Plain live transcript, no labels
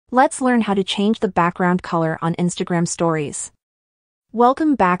Let's learn how to change the background color on Instagram stories.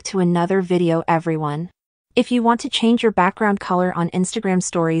 Welcome back to another video, everyone. If you want to change your background color on Instagram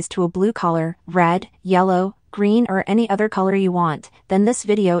stories to a blue color, red, yellow, green, or any other color you want, then this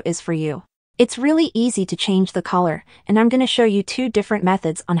video is for you. It's really easy to change the color, and I'm going to show you 2 different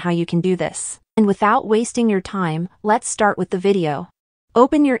methods on how you can do this. And without wasting your time, let's start with the video.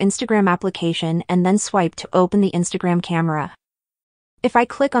 Open your Instagram application and then swipe to open the Instagram camera. If I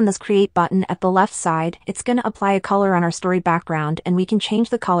click on this create button at the left side, it's going to apply a color on our story background, and we can change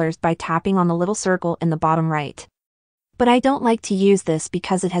the colors by tapping on the little circle in the bottom right. But I don't like to use this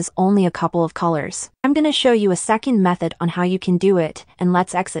because it has only a couple of colors. I'm going to show you a second method on how you can do it, and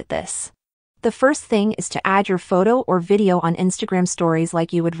let's exit this. The first thing is to add your photo or video on Instagram stories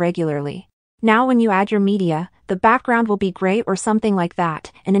like you would regularly. Now when you add your media, the background will be gray or something like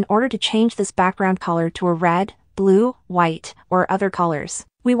that, and in order to change this background color to a red, blue, white, or other colors,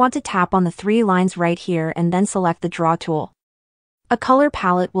 we want to tap on the 3 lines right here and then select the draw tool. A color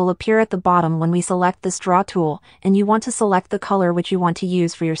palette will appear at the bottom when we select this draw tool, and you want to select the color which you want to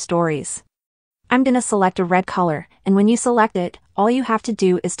use for your stories. I'm going to select a red color, and when you select it, all you have to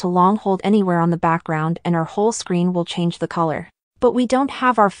do is to long hold anywhere on the background and our whole screen will change the color. But we don't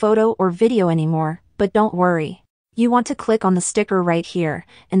have our photo or video anymore, but don't worry. You want to click on the sticker right here,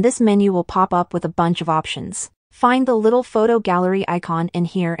 and this menu will pop up with a bunch of options. Find the little photo gallery icon in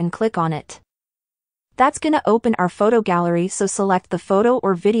here and click on it. That's going to open our photo gallery, so select the photo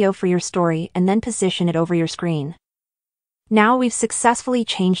or video for your story and then position it over your screen. Now we've successfully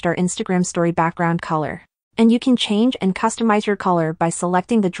changed our Instagram story background color. And you can change and customize your color by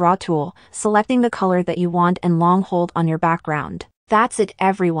selecting the draw tool, selecting the color that you want and long hold on your background. That's it,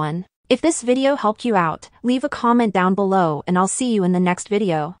 everyone. If this video helped you out, leave a comment down below and I'll see you in the next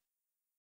video.